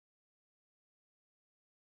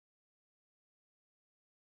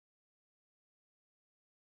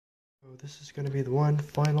So this is going to be the one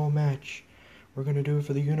final match. We're going to do it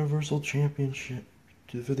for the Universal Championship.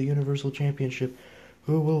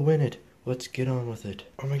 Who will win it? Let's get on with it.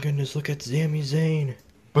 Oh my goodness, look at Sami Zayn.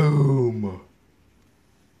 Boom!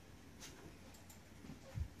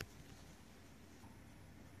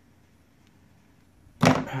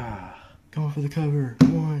 Going for the cover.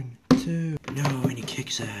 1, 2. No, and he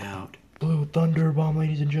kicks out. Blue Thunder Bomb,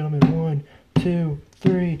 ladies and gentlemen. 1, 2,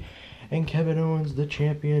 3. And Kevin Owens, the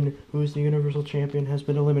champion, who is the Universal Champion, has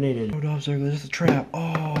been eliminated. No, Dolph Ziggler, this is a trap.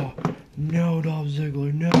 Oh, no, Dolph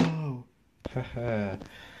Ziggler, no. Haha,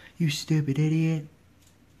 you stupid idiot.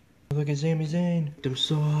 Look at Sami Zayn. Hit him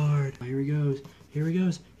so hard. Oh, here he goes. Here he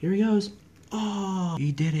goes. Here he goes. Oh,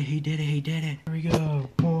 he did it. He did it. He did it. Here we go.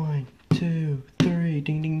 1, 2, 3.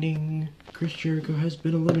 Ding, ding, ding. Chris Jericho has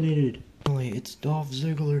been eliminated. Finally, it's Dolph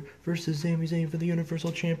Ziggler versus Sami Zayn for the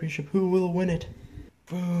Universal Championship. Who will win it?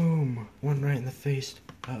 Boom. One right in the face.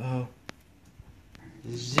 Uh-oh.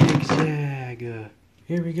 Zigzag.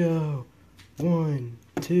 Here we go. 1,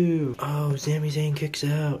 2. Oh, Sami Zayn kicks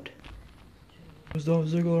out. Was Dolph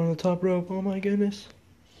Ziggler on the top rope? Oh my goodness.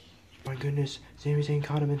 My goodness. Sami Zayn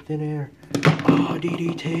caught him in thin air. Oh,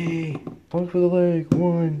 DDT. One for the leg.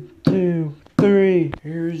 1, 2, 3.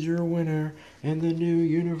 Here's your winner and the new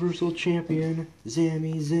Universal Champion,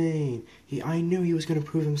 Sami Zayn. I knew he was going to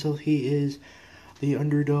prove himself. He is the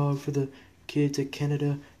underdog for the kids at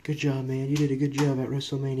Canada. Good job, man. You did a good job at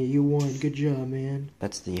WrestleMania. You won. Good job, man.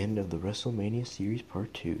 That's the end of the WrestleMania Series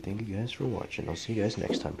Part 2. Thank you guys for watching. I'll see you guys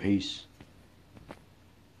next time. Peace.